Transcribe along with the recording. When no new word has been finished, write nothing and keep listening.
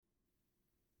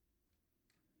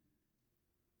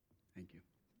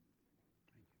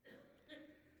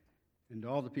And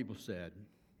all the people said,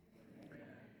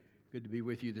 good to be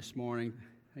with you this morning.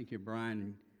 Thank you, Brian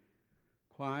and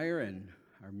choir and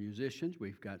our musicians.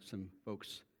 We've got some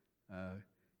folks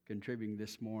contributing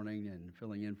this morning and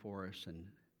filling in for us, and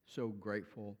so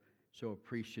grateful, so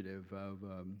appreciative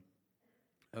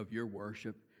of your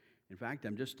worship. In fact,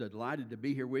 I'm just delighted to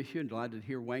be here with you and delighted to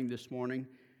hear Wayne this morning.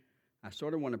 I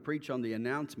sort of want to preach on the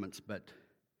announcements, but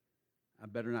I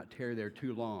better not tarry there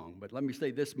too long. But let me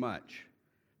say this much.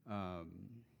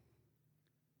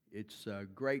 It's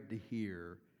great to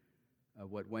hear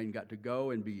what Wayne got to go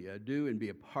and do and be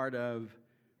a part of.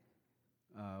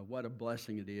 What a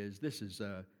blessing it is. This is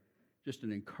just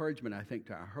an encouragement, I think,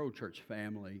 to our whole church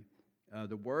family.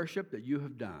 The worship that you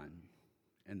have done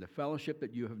and the fellowship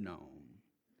that you have known,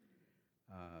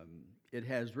 it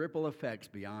has ripple effects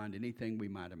beyond anything we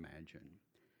might imagine.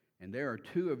 And there are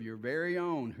two of your very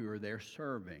own who are there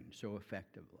serving so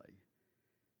effectively.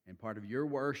 And part of your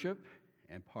worship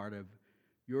and part of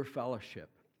your fellowship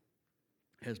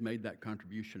has made that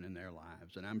contribution in their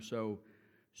lives. And I'm so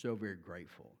very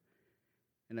grateful.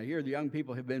 And I hear the young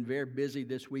people have been very busy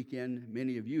this weekend.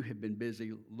 Many of you have been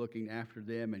busy looking after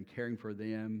them and caring for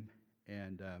them.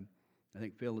 And I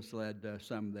think Phyllis led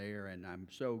some there. And I'm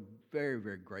so very,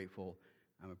 very grateful.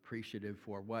 I'm appreciative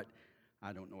for what,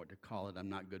 I don't know what to call it. I'm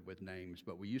not good with names.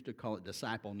 But we used to call it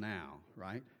Disciple Now,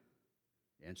 right?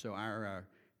 And so our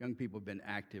young people have been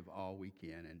active all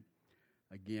weekend. And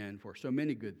again, for so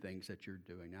many good things that you're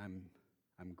doing,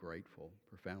 I'm grateful,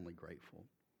 profoundly grateful.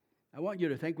 I want you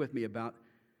to think with me about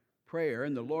prayer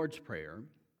and the Lord's Prayer.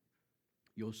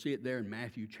 You'll see it there in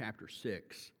Matthew chapter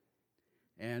 6.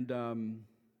 And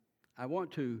I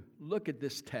want to look at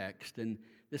this text. And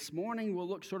this morning we'll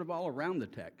look sort of all around the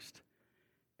text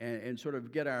and sort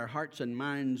of get our hearts and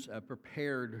minds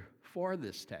prepared for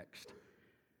this text.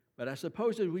 But I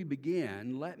suppose as we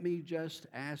begin, let me just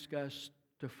ask us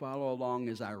to follow along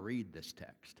as I read this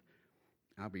text.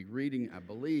 I'll be reading, I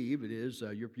believe it is,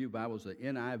 your Pew Bible's the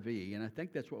NIV, and I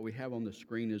think that's what we have on the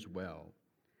screen as well.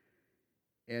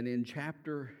 And in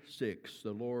chapter 6,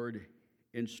 the Lord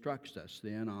instructs us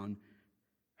then on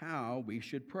how we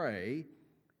should pray.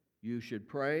 You should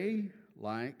pray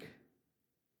like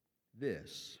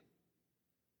this.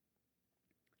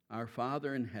 Our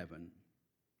Father in heaven,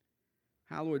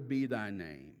 hallowed be thy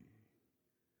name.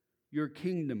 Your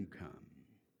kingdom come.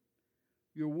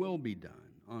 Your will be done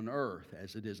on earth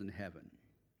as it is in heaven.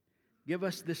 Give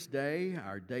us this day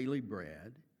our daily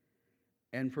bread,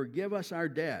 and forgive us our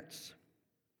debts,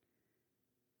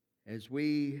 as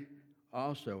we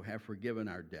also have forgiven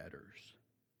our debtors.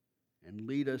 And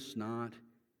lead us not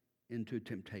into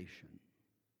temptation,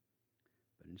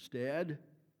 but instead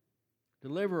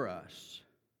deliver us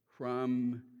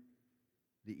from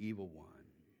the evil one.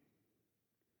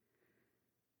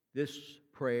 This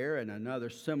prayer and another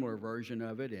similar version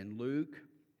of it in Luke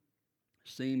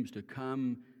seems to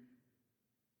come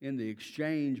in the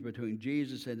exchange between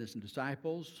Jesus and his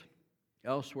disciples.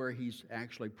 Elsewhere, he's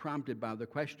actually prompted by the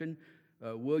question,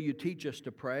 will you teach us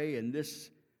to pray? And this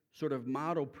sort of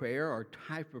model prayer or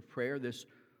type of prayer, this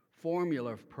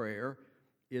formula of prayer,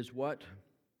 is what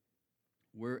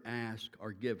we're asked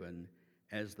or given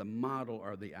as the model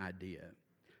or the idea.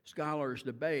 Scholars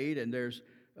debate, and there's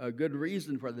a good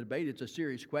reason for the debate. It's a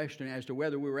serious question as to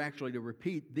whether we were actually to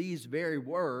repeat these very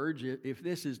words. If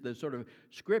this is the sort of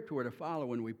script we're to follow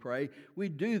when we pray, we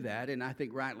do that, and I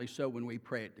think rightly so when we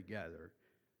pray it together.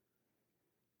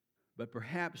 But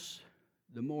perhaps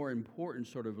the more important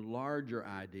sort of larger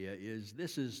idea is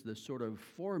this is the sort of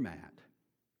format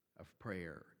of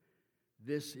prayer.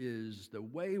 This is the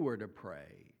way we're to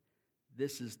pray.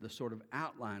 This is the sort of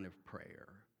outline of prayer.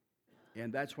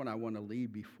 And that's what I want to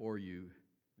leave before you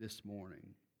this morning.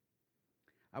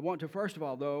 I want to, first of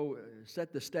all, though,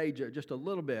 set the stage just a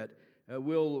little bit.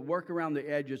 We'll work around the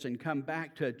edges and come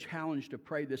back to a challenge to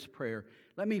pray this prayer.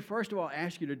 Let me, first of all,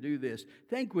 ask you to do this.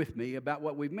 Think with me about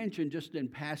what we mentioned just in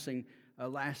passing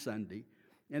last Sunday,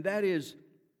 and that is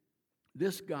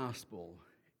this gospel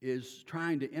is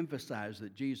trying to emphasize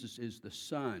that Jesus is the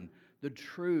Son, the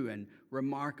true and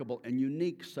remarkable and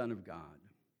unique Son of God.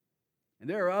 And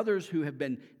there are others who have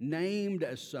been named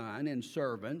as son and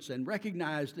servants and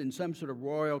recognized in some sort of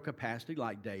royal capacity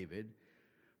like David.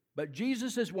 But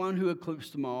Jesus is one who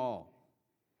eclipsed them all.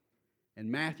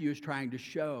 And Matthew is trying to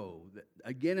show that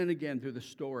again and again through the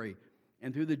story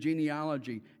and through the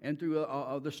genealogy and through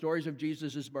the stories of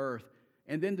Jesus' birth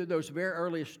and then through those very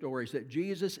earliest stories that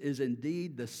Jesus is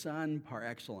indeed the Son par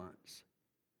excellence.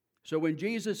 So when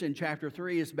Jesus in chapter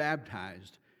 3 is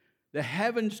baptized, the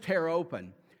heavens tear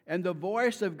open, and the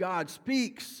voice of God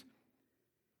speaks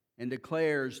and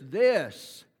declares,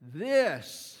 this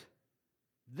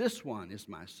This one is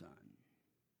my son.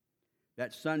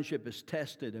 That sonship is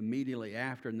tested immediately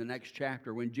after in the next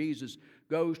chapter when Jesus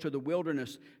goes to the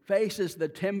wilderness, faces the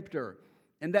tempter,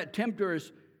 and that tempter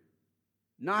is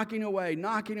knocking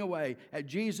away at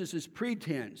Jesus'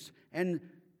 pretense. And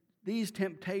these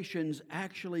temptations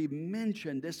actually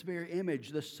mention this very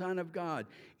image, the Son of God.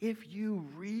 If you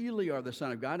really are the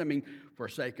Son of God, I mean, for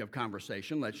sake of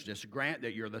conversation, let's just grant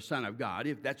that you're the Son of God.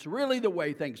 If that's really the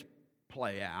way things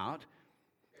play out,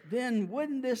 then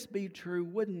wouldn't this be true?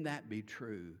 Wouldn't that be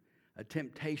true? A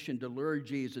temptation to lure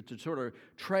Jesus to sort of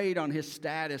trade on his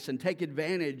status and take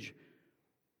advantage.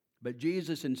 But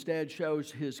Jesus instead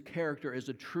shows his character as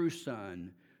a true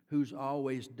son who's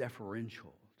always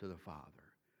deferential to the Father,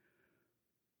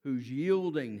 who's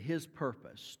yielding his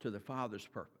purpose to the Father's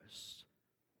purpose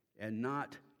and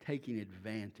not taking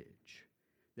advantage.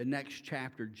 The next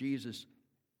chapter, Jesus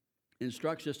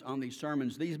instructs us on these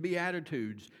sermons, these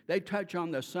Beatitudes. They touch on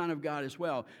the Son of God as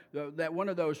well. That one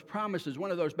of those promises,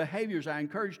 one of those behaviors I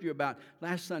encouraged you about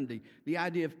last Sunday, the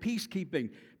idea of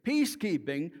peacekeeping.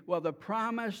 Peacekeeping, well, the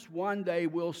promise one day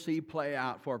we'll see play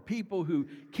out for people who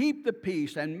keep the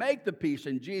peace and make the peace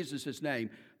in Jesus'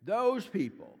 name. Those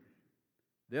people,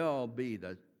 they'll be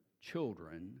the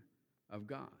children of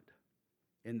God.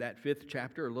 In that 5th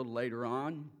chapter, a little later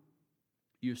on,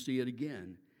 you see it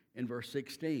again in verse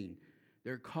 16.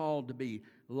 They're called to be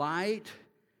light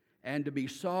and to be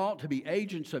salt, to be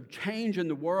agents of change in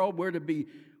the world. We're to be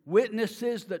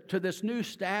witnesses to this new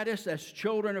status as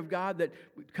children of God that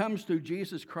comes through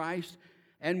Jesus Christ.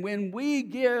 And when we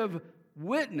give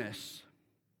witness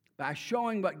by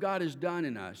showing what God has done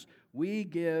in us, we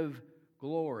give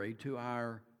glory to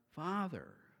our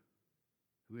Father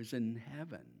who is in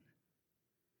heaven.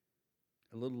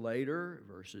 A little later,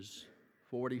 verses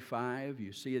 45,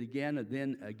 you see it again, and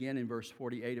then again in verse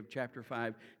 48 of chapter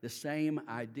 5, the same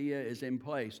idea is in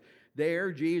place.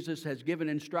 There, Jesus has given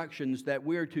instructions that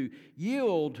we're to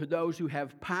yield to those who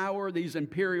have power. These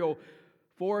imperial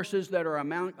forces that are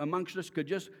amongst us could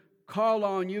just call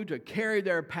on you to carry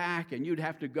their pack, and you'd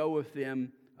have to go with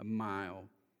them a mile.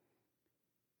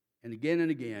 And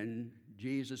again,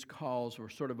 Jesus calls for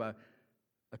sort of a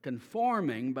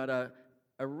conforming, but a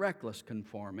reckless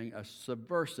conforming, a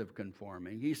subversive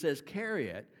conforming. He says, carry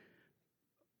it,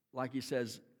 like he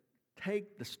says,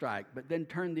 take the strike, but then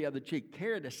turn the other cheek.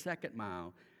 Carry it a second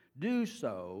mile. Do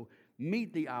so,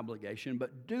 meet the obligation,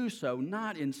 but do so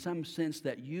not in some sense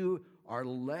that you are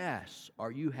less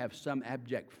or you have some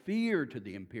abject fear to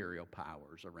the imperial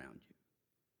powers around you.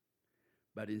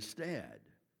 But instead,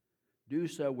 do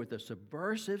so with a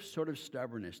subversive sort of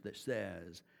stubbornness that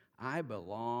says, I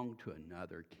belong to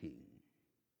another king.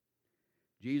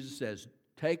 Jesus says,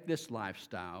 take this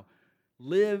lifestyle,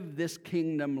 live this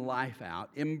kingdom life out,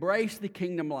 embrace the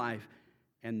kingdom life.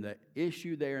 And the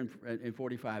issue there in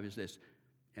 45 is this,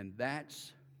 and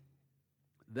that's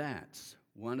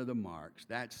one of the marks.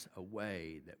 That's a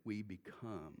way that we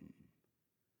become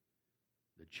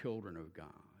the children of God.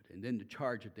 And then the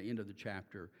charge at the end of the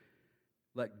chapter,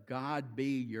 let God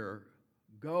be your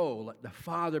goal, let the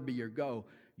Father be your goal.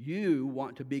 You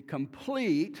want to be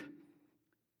complete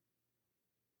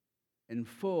and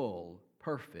full,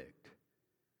 perfect,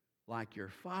 like your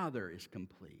Father is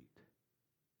complete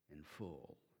and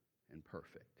full and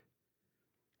perfect.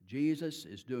 Jesus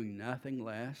is doing nothing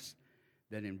less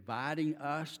than inviting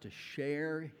us to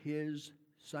share his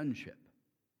sonship.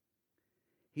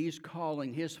 He's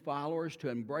calling his followers to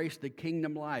embrace the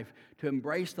kingdom life, to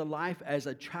embrace the life as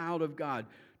a child of God,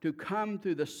 to come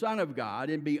through the Son of God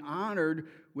and be honored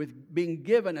with being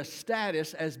given a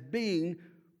status as being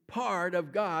part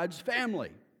of God's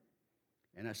family.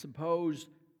 And I suppose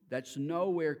that's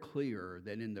nowhere clearer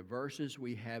than in the verses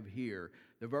we have here.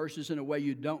 The verses in a way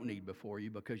you don't need before you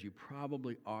because you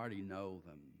probably already know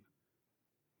them.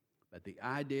 But the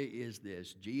idea is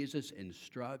this: Jesus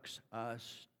instructs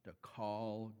us to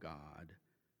call God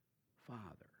Father.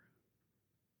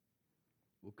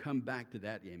 We'll come back to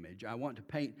that image. I want to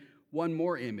paint one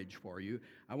more image for you.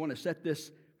 I want to set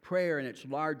this prayer in its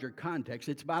larger context.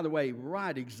 It's, by the way,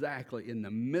 right exactly in the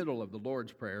middle of the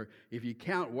Lord's Prayer. If you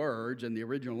count words in the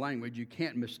original language, you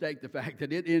can't mistake the fact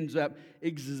that it ends up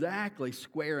exactly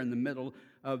square in the middle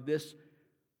of this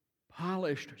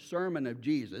polished sermon of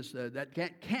Jesus. That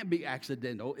can't be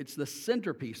accidental. It's the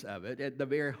centerpiece of it, at the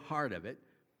very heart of it.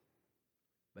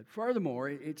 But furthermore,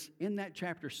 it's in that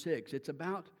chapter 6. It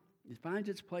finds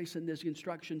its place in these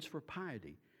instructions for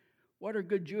piety. What are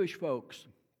good Jewish folks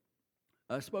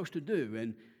supposed to do?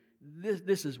 And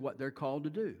this is what they're called to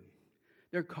do.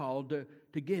 They're called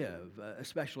to give,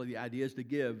 especially the idea is to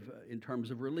give in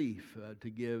terms of relief, to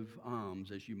give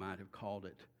alms, as you might have called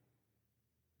it.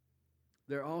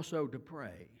 they're also to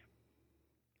pray,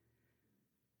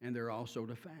 and they're also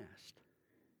to fast.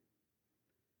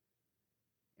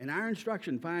 And our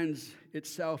instruction finds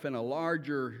itself in a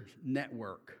larger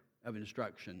network of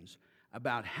instructions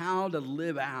about how to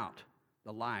live out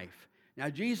the life. Now,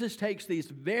 Jesus takes these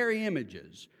very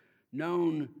images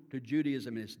known to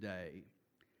Judaism in its day,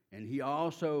 and he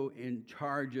also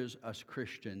charges us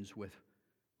Christians with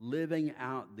living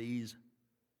out these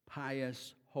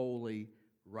pious, holy,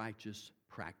 righteous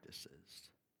practices.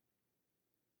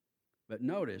 But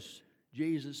notice,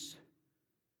 Jesus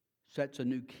sets a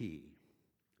new key,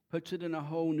 puts it in a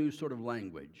whole new sort of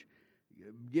language,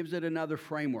 gives it another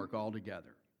framework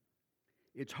altogether.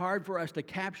 It's hard for us to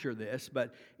capture this,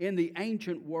 but in the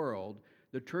ancient world,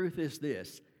 the truth is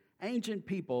this. Ancient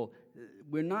people,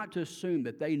 we're not to assume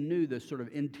that they knew the sort of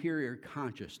interior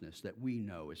consciousness that we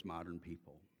know as modern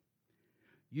people.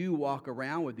 You walk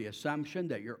around with the assumption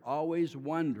that you're always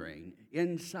wondering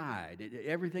inside.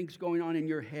 Everything's going on in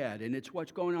your head, and it's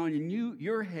what's going on in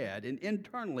your head and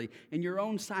internally in your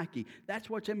own psyche. That's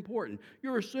what's important.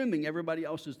 You're assuming everybody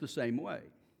else is the same way.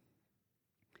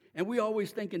 And we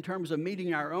always think in terms of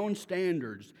meeting our own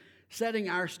standards, setting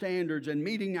our standards and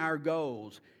meeting our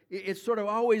goals. It's sort of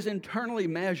always internally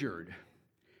measured.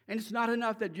 And it's not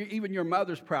enough that even your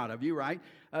mother's proud of you, right?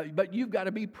 But you've got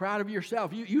to be proud of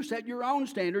yourself. You set your own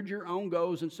standards, your own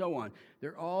goals, and so on.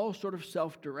 They're all sort of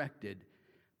self-directed.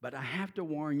 But I have to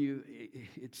warn you,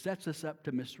 it sets us up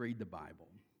to misread the Bible.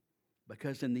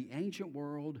 Because in the ancient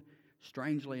world,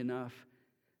 strangely enough,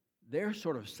 their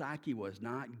sort of psyche was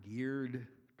not geared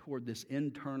toward this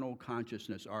internal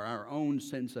consciousness or our own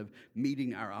sense of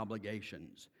meeting our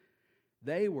obligations.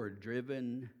 They were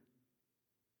driven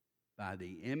by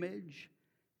the image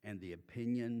and the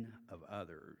opinion of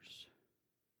others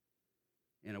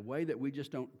in a way that we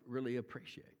just don't really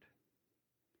appreciate.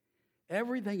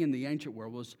 Everything in the ancient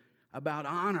world was about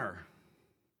honor.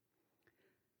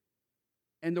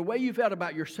 And the way you felt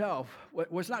about yourself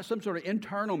was not some sort of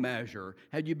internal measure.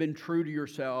 Had you been true to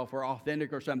yourself or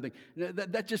authentic or something?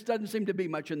 That just doesn't seem to be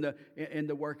much in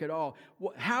the work at all.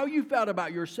 How you felt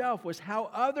about yourself was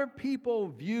how other people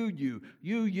viewed you.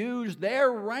 You used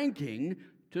their ranking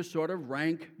to sort of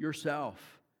rank yourself.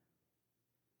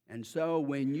 And so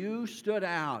when you stood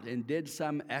out and did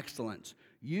some excellence,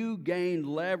 you gained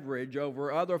leverage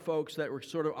over other folks that were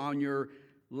sort of on your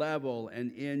level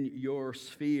and in your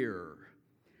sphere.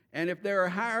 And if there are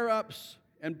higher-ups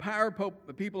and power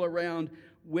people around,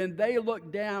 when they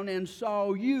looked down and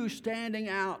saw you standing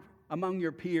out among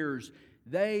your peers,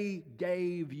 they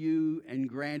gave you and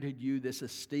granted you this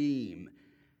esteem.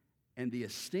 And the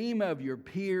esteem of your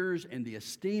peers and the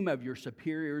esteem of your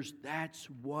superiors, that's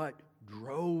what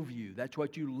drove you. That's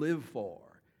what you live for.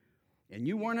 And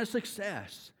you weren't a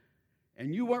success.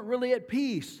 And you weren't really at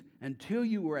peace until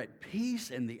you were at peace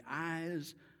in the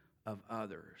eyes of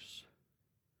others.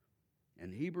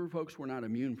 And Hebrew folks were not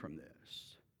immune from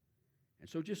this. And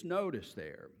so just notice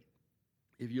there,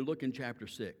 if you look in chapter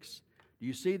 6, do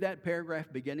you see that paragraph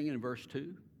beginning in verse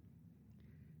 2?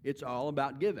 It's all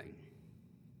about giving.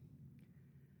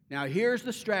 Now here's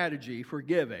the strategy for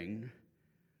giving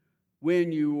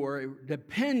when you are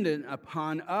dependent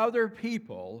upon other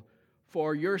people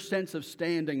for your sense of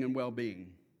standing and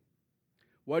well-being.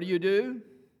 What do?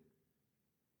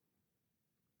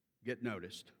 Get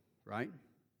noticed, right?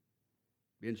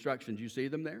 The instructions, you see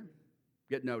them there?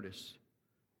 Get noticed.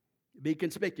 Be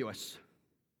conspicuous.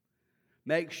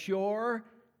 Make sure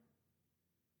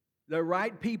the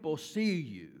right people see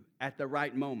you at the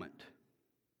right moment.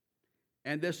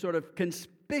 And this sort of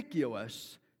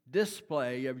conspicuous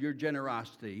display of your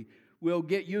generosity will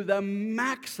get you the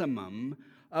maximum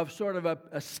of sort of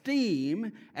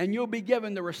esteem, and you'll be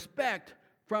given the respect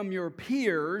from your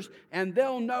peers, and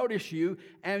they'll notice you,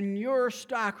 and your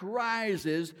stock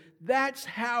rises. That's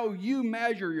how you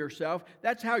measure yourself.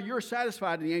 That's how you're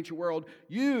satisfied in the ancient world.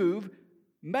 You've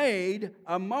made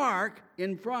a mark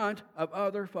in front of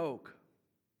other folk.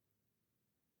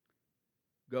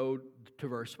 Go to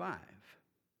verse 5.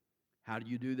 How do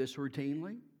you do this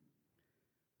routinely?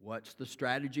 What's the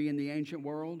strategy in the ancient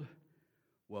world?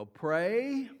 Well,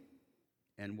 pray,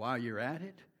 and while you're at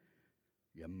it,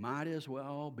 you might as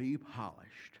well be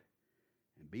polished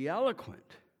and be eloquent.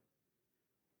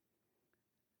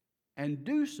 And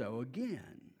do so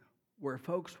again where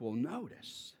folks will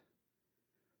notice.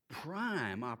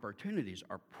 Prime opportunities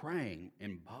are praying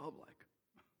in public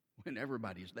when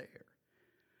everybody's there.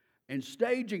 And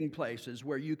staging places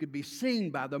where you could be seen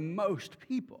by the most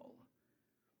people.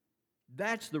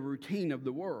 That's the routine of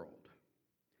the world.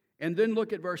 And then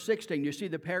look at verse 16. You see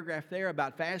the paragraph there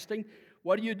about fasting?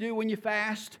 What do you do when you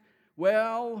fast?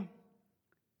 Well,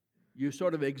 you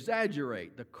sort of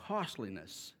exaggerate the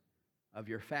costliness of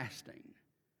your fasting.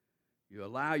 You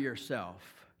allow yourself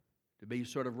to be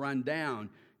sort of run down.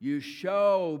 You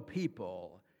show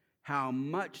people how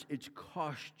much it's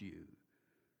cost you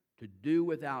to do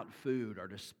without food or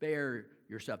to spare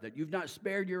yourself, that you've not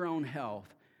spared your own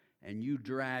health, and you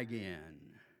drag in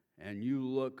and you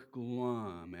look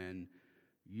glum and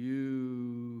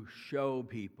you show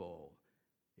people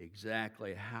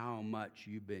exactly how much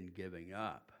you've been giving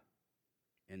up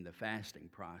in the fasting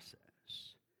process.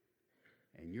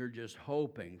 And you're just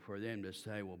hoping for them to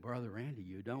say, well, Brother Randy,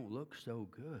 you don't look so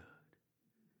good.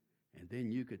 And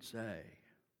then you could say,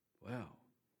 well,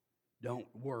 don't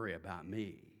worry about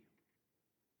me.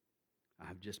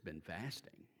 I've just been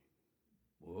fasting.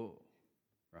 Whoa,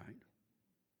 right?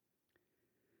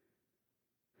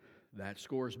 That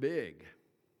scores big.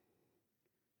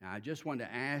 Now, I just want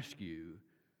to ask you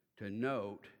to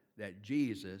note that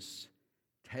Jesus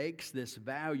takes this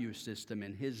value system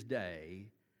in his day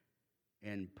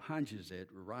and punches it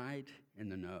right in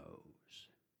the nose.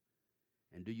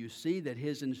 And do you see that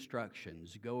his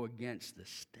instructions go against the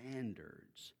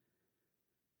standards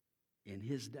in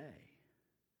his day?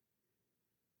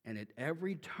 And at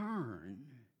every turn,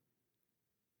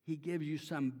 he gives you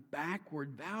some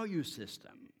backward value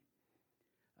system.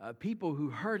 People who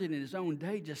heard it in his own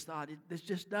day just thought, this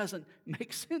just doesn't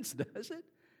make sense, does it?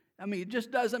 I mean, it just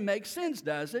doesn't make sense,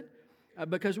 does it?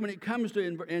 Because when it comes to,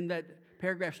 in that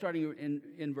paragraph starting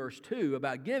in verse 2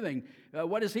 about giving,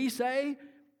 what does he say?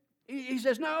 He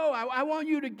says, no, I want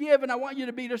you to give and I want you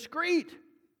to be discreet.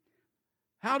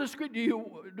 How discreet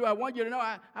do I want you to know?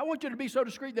 I want you to be so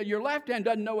discreet that your left hand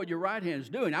doesn't know what your right hand is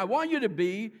doing. I want you to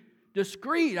be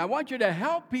discreet. I want you to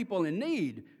help people in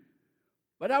need.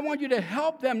 But I want you to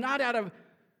help them not out of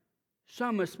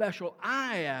some special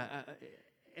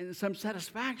and some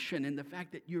satisfaction in the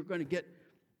fact that you're going to get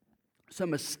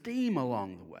some esteem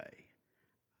along the way.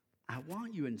 I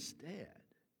want you instead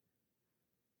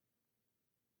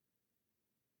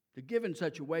to give in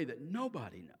such a way that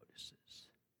nobody notices.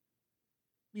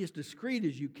 Be as discreet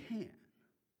as you can.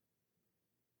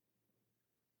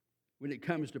 When it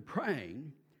comes to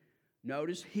praying,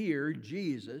 notice here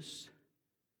Jesus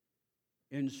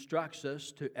instructs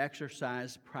us to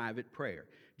exercise private prayer.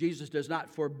 Jesus does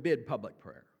not forbid public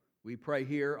prayer. We pray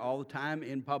here all the time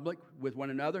in public with one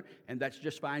another, and that's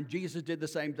just fine. Jesus did the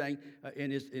same thing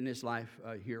in his life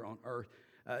here on earth.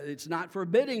 It's not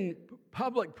forbidding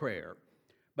public prayer,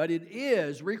 but it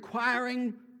is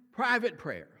requiring private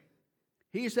prayer.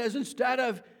 He says, instead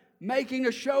of making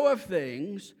a show of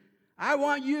things, I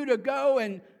want you to go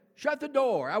and shut the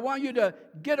door. I want you to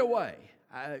get away.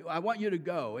 I want you to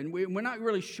go. And we're not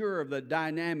really sure of the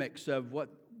dynamics of what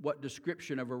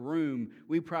description of a room.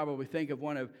 We probably think of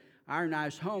one of our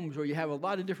nice homes where you have a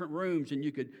lot of different rooms and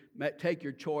you could take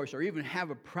your choice, or even have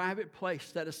a private place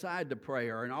set aside to pray,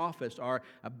 or an office, or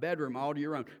a bedroom all to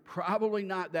your own. Probably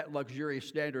not that luxurious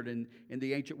standard in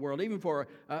the ancient world, even for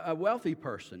a wealthy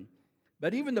person.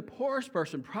 But even the poorest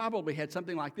person probably had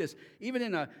something like this. Even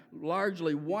in a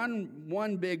largely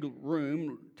one big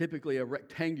room, typically a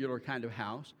rectangular kind of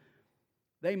house,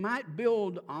 they might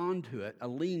build onto it a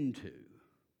lean-to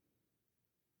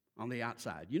on the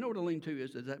outside. You know what a lean-to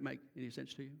is? Does that make any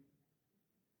sense to you?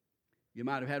 You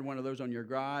might have had one of those on your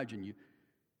garage, and you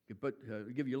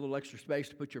could give you a little extra space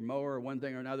to put your mower or one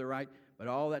thing or another, right? But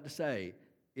all that to say,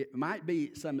 it might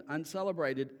be some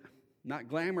uncelebrated, not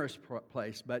glamorous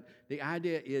place, but the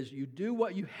idea is you do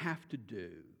what you have to do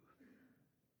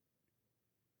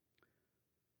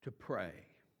to pray.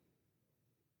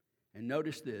 And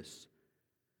notice this,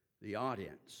 the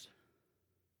audience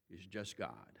is just God.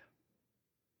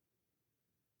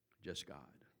 Just God.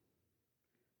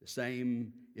 The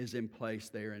same is in place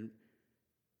there in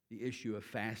the issue of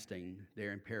fasting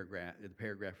there in the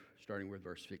paragraph starting with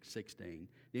verse 16.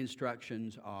 The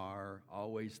instructions are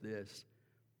always this.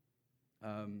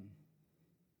 If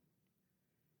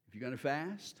you're going to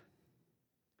fast,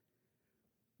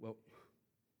 well,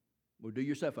 do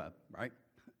yourself up, right?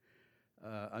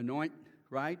 Anoint,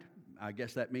 right? I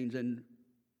guess that means in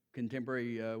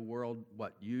contemporary world,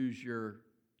 use your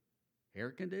air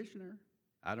conditioner?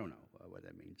 I don't know what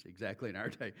that means exactly in our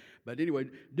day. But anyway,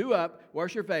 do up,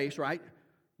 wash your face, right?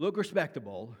 Look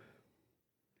respectable.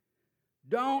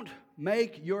 Don't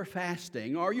make your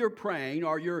fasting or your praying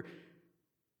or your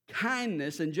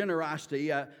kindness and generosity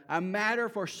a matter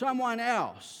for someone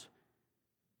else.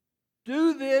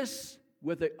 Do this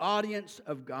with the audience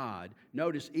of God.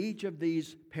 Notice each of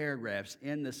these paragraphs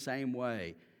in the same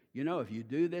way. You know, if you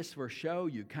do this for show,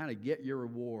 you kind of get your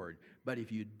reward. But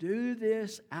if you do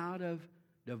this out of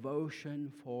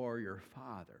devotion for your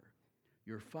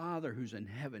Your Father who's in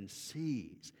heaven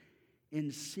sees.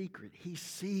 In secret, He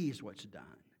sees what's done.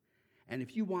 And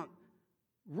if you want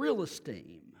real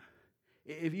esteem,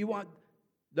 if you want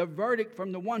the verdict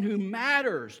from the one who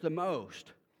matters the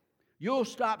most, you'll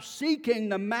stop seeking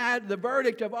the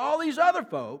verdict of all these other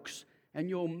folks, and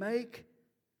you'll make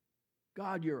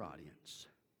God your audience.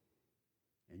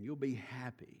 And you'll be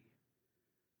happy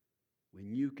when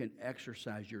you can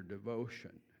exercise your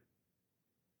devotion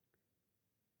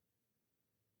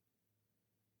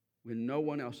when no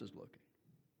one else is looking.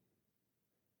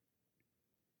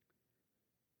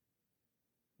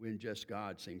 When just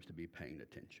God seems to be paying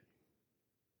attention.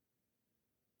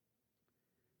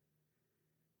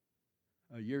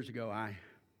 Years ago, I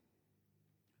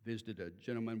visited a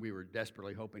gentleman. We were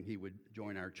desperately hoping he would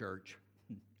join our church.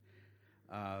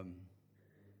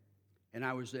 And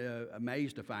I was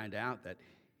amazed to find out that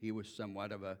he was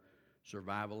somewhat of a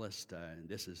survivalist. And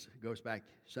this goes back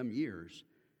some years.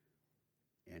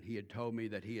 And he had told me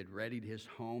that he had readied his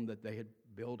home that they had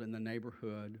built in the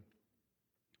neighborhood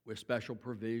with special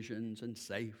provisions and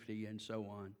safety and so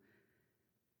on.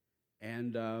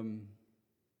 And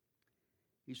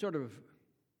he sort of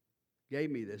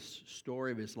gave me this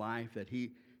story of his life, that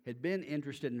he had been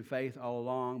interested in faith all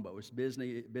along, but was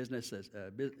busy in business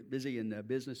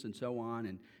and so on,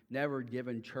 and never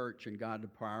given church and God a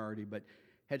priority, but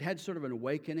had had sort of an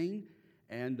awakening.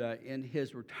 And in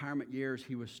his retirement years,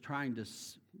 he was trying to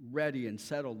ready and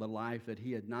settle the life that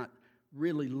he had not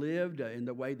really lived in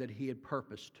the way that he had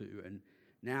purposed to. And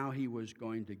now he was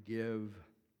going to give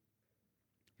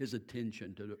his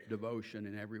attention to devotion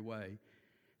in every way.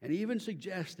 And he even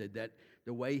suggested that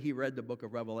the way he read the book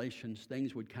of Revelations,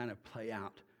 things would kind of play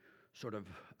out sort of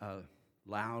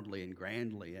loudly and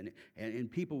grandly,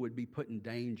 and people would be put in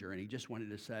danger. And he just wanted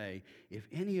to say, if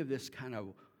any of this kind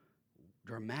of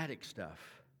dramatic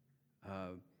stuff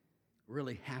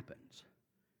really happens,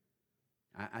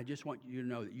 I just want you to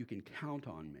know that you can count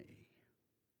on me.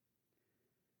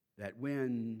 That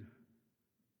when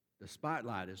the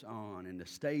spotlight is on and the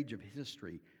stage of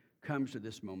history comes to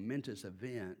this momentous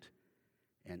event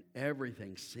and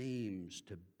everything seems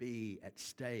to be at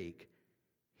stake,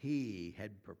 he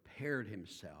had prepared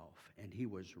himself and he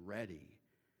was ready,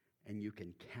 and you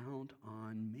can count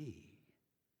on me.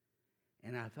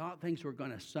 And I thought things were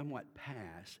going to somewhat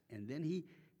pass, and then he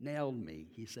nailed me.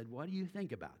 He said, "What do you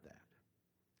think about that?"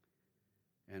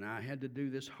 And I had to do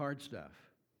this hard stuff.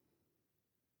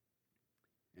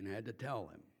 And I had to tell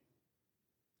him,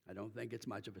 I don't think it's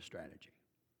much of a strategy.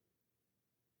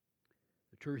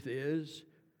 The truth is,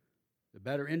 the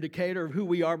better indicator of who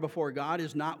we are before God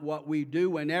is not what we do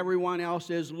when everyone else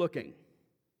is looking.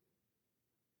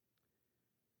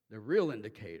 The real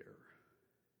indicator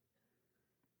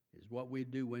is what we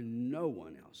do when no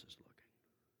one else is looking,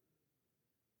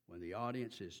 when the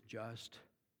audience is just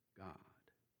God.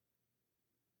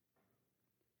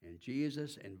 And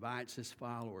Jesus invites his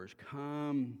followers,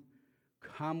 come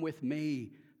with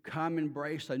me. Come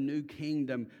embrace a new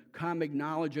kingdom. Come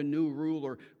acknowledge a new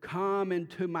ruler. Come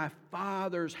into my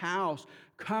Father's house.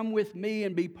 Come with me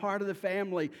and be part of the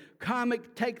family. Come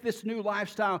take this new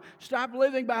lifestyle. Stop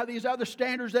living by these other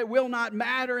standards that will not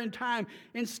matter in time.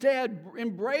 Instead,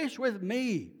 embrace with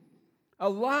me a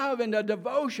love and a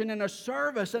devotion and a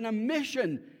service and a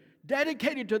mission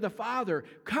dedicated to the Father.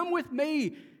 Come with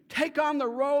me. Take on the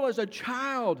role as a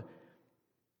child.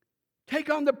 Take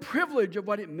on the privilege of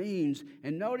what it means.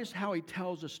 And notice how he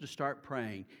tells us to start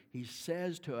praying. He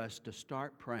says to us to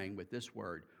start praying with this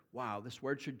word. Wow, this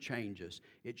word should change us.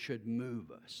 It should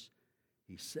move us.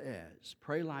 He says,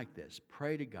 pray like this.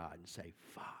 Pray to God and say,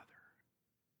 Father.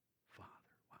 Father.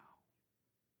 Wow.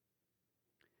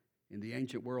 In the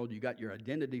ancient world, you got your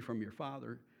identity from your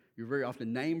father. You're very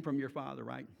often named from your father,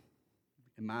 right?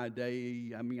 In my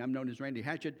day, I'm known as Randy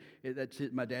Hatchett. That's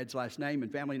my dad's last name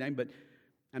and family name, but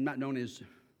I'm not known as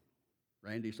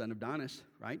Randy, son of Donis,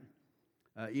 right?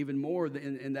 Even more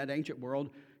in that ancient world,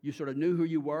 you sort of knew who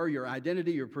you were, your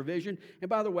identity, your provision. And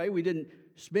by the way, we didn't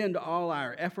spend all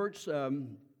our efforts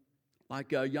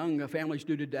like young families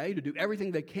do today to do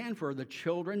everything they can for the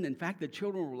children. In fact, the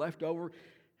children were left over.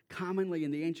 Commonly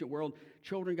in the ancient world,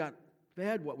 children got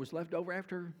fed what was left over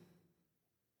after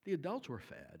the adults were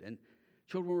fed. And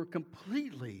children were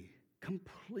completely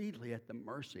at the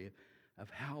mercy of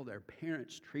how their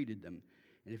parents treated them.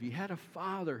 And if you had a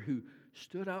father who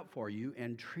stood up for you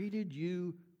and treated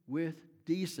you with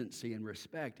decency and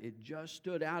respect, it just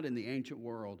stood out in the ancient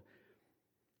world.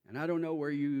 And I don't know where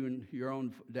you and your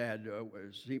own dad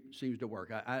seems to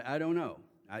work. I don't know.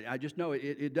 I just know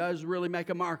it does really make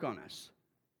a mark on us.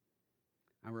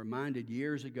 I'm reminded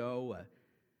years ago,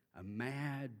 a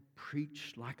mad,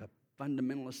 preached like a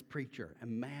fundamentalist preacher, a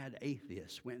mad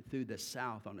atheist, went through the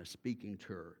South on a speaking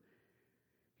tour.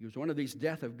 He was one of these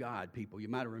Death of God people. You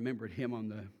might have remembered him on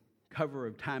the cover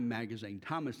of Time magazine,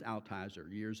 Thomas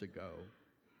Altizer, years ago.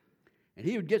 And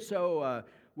he would get so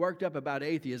worked up about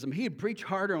atheism. He'd preach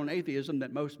harder on atheism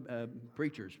than most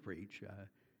preachers preach.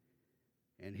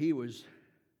 And he was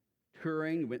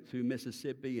touring, went through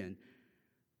Mississippi, and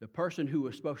the person who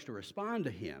was supposed to respond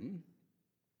to him,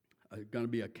 going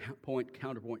to be a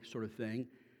counterpoint sort of thing,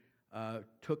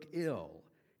 took ill.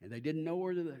 And they didn't know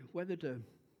whether to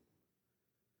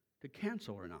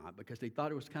cancel or not, because they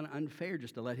thought it was kind of unfair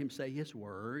just to let him say his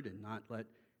word and not let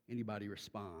anybody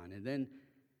respond. And then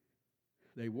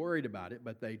they worried about it,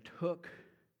 but they took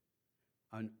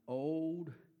an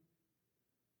old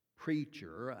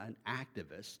preacher, an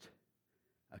activist,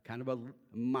 a kind of a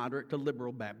moderate to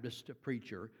liberal Baptist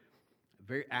preacher,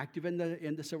 very active in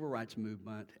the civil rights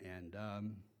movement, and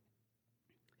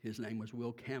his name was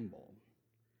Will Campbell.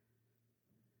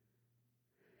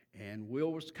 And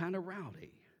Will was kind of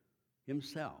rowdy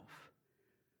himself,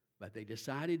 but they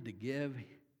decided to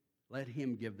let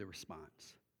him give the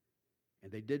response.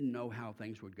 And they didn't know how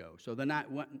things would go. So the night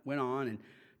went on, and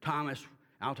Thomas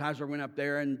Altizer went up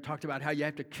there and talked about how you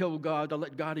have to kill God to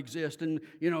let God exist, and,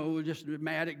 just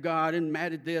mad at God and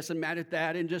mad at this and mad at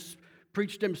that, and just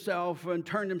preached himself and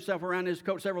turned himself around in his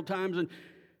coat several times and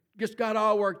just got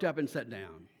all worked up and sat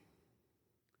down.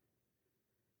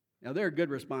 Now, there are good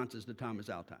responses to Thomas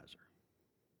Altizer.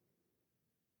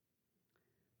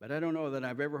 But I don't know that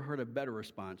I've ever heard a better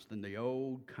response than the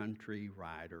old country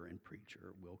writer and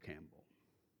preacher, Will Campbell.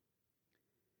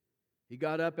 He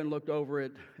got up and looked over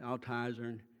at Altizer,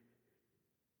 and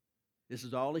this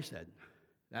is all he said.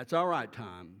 "That's all right,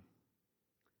 Tom.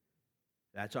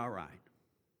 That's all right.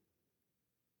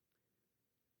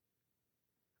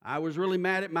 I was really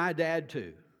mad at my dad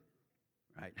too."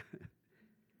 Right?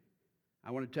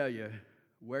 I want to tell you,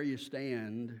 where you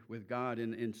stand with God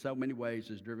in so many ways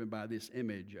is driven by this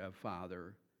image of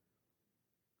Father.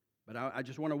 But I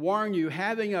just want to warn you,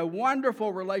 having a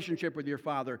wonderful relationship with your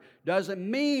Father doesn't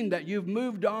mean that you've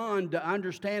moved on to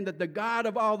understand that the God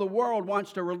of all the world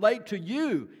wants to relate to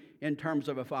you in terms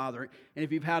of a father. And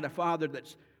if you've had a father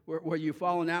that's where you've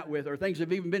fallen out with, or things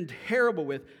have even been terrible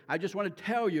with, I just want to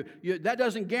tell you, that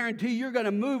doesn't guarantee you're going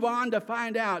to move on to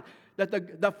find out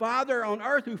that the Father on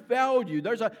earth who failed you,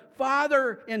 there's a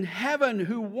Father in heaven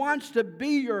who wants to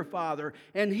be your Father,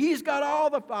 and He's got all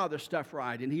the Father stuff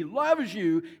right, and He loves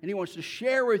you, and He wants to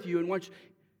share with you, and wants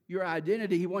your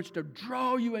identity. He wants to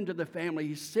draw you into the family.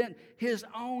 He sent His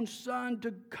own Son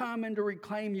to come and to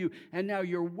reclaim you, and now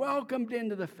you're welcomed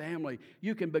into the family.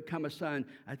 You can become a son.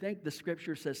 I think the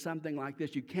Scripture says something like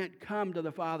this: you can't come to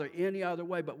the Father any other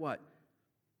way but what?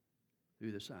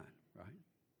 Through the Son, right?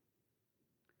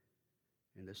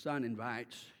 And the Son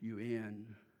invites you in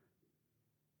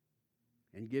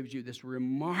and gives you this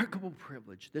remarkable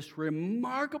privilege,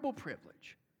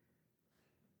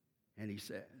 And He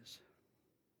says,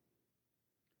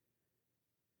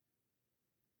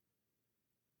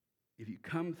 if you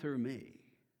come through me,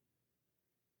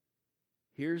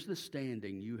 here's the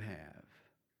standing you have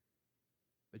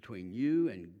between you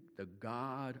and the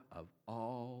God of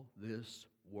all this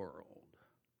world.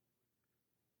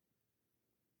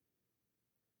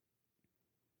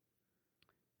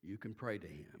 You can pray to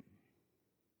Him,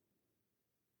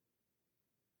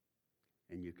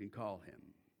 and you can call Him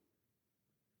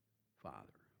Father.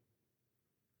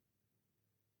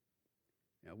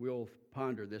 Now, we'll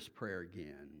ponder this prayer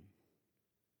again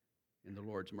in the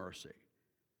Lord's mercy.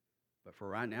 But for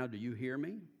right now, do you hear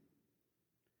me?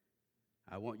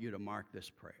 I want you to mark this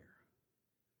prayer.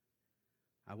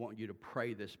 I want you to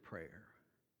pray this prayer.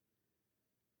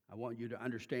 I want you to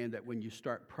understand that when you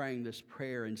start praying this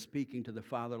prayer and speaking to the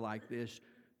Father like this,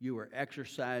 you are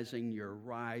exercising your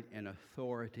right and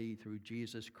authority through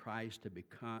Jesus Christ to be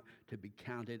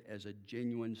counted as a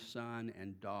genuine son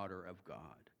and daughter of God.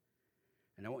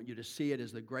 And I want you to see it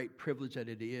as the great privilege that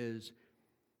it is,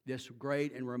 this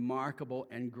great and remarkable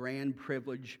and grand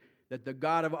privilege that the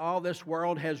God of all this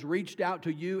world has reached out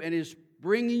to you and is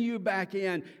bringing you back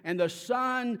in. And the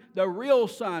Son, the real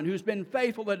Son, who's been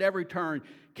faithful at every turn,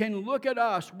 can look at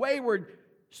us, wayward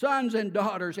sons and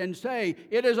daughters, and say,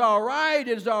 it is all right,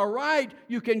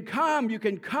 you can come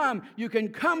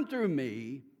through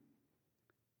me,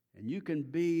 and you can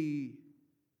be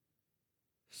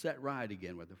set right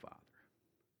again with the Father.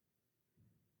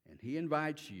 And He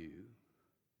invites you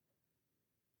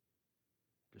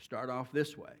to start off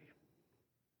this way.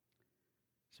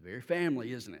 It's very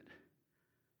family, isn't it?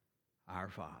 Our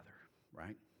Father,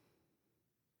 right?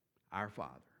 Our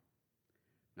Father.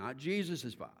 Not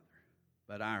Jesus' Father,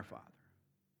 but our Father.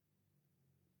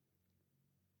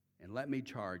 And let me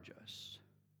charge us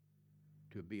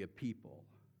to be a people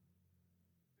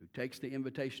who takes the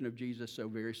invitation of Jesus so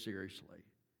very seriously.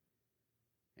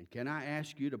 And can I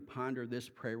ask you to ponder this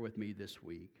prayer with me this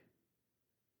week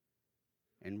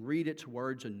and read its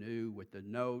words anew with the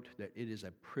note that it is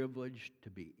a privilege to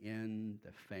be in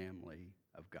the family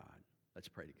of God. Let's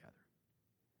pray together.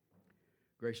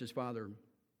 Gracious Father,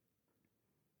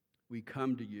 we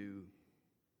come to you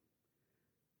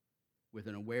with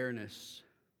an awareness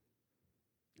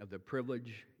of the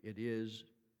privilege it is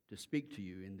to speak to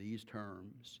you in these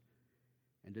terms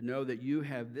and to know that you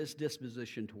have this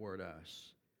disposition toward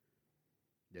us,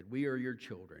 that we are your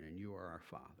children and you are our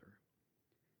Father.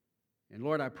 And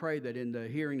Lord, I pray that in the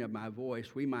hearing of my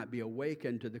voice, we might be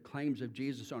awakened to the claims of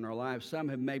Jesus on our lives. Some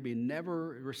have maybe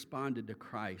never responded to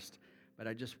Christ, but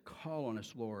I just call on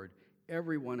us, Lord,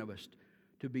 every one of us,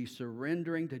 to be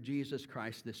surrendering to Jesus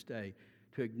Christ this day,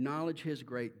 to acknowledge his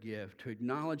great gift, to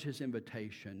acknowledge his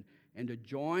invitation, and to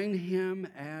join him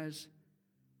as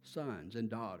sons and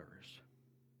daughters,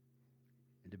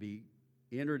 and to be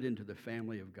entered into the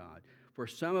family of God. For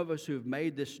some of us who have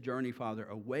made this journey, Father,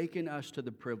 awaken us to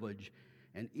the privilege,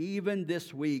 and even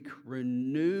this week,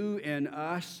 renew in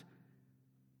us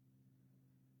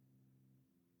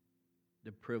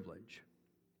the privilege.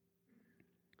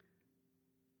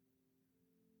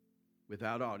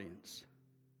 Without audience,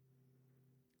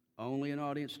 only an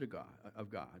audience to God,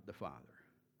 of God, the Father,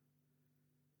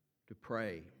 to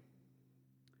pray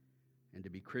and to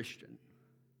be Christian.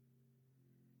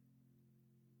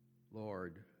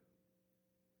 Lord,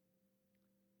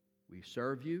 we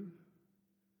serve you,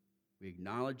 we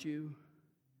acknowledge you,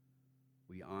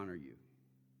 we honor you.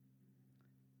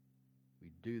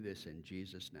 We do this in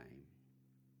Jesus' name.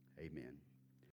 Amen.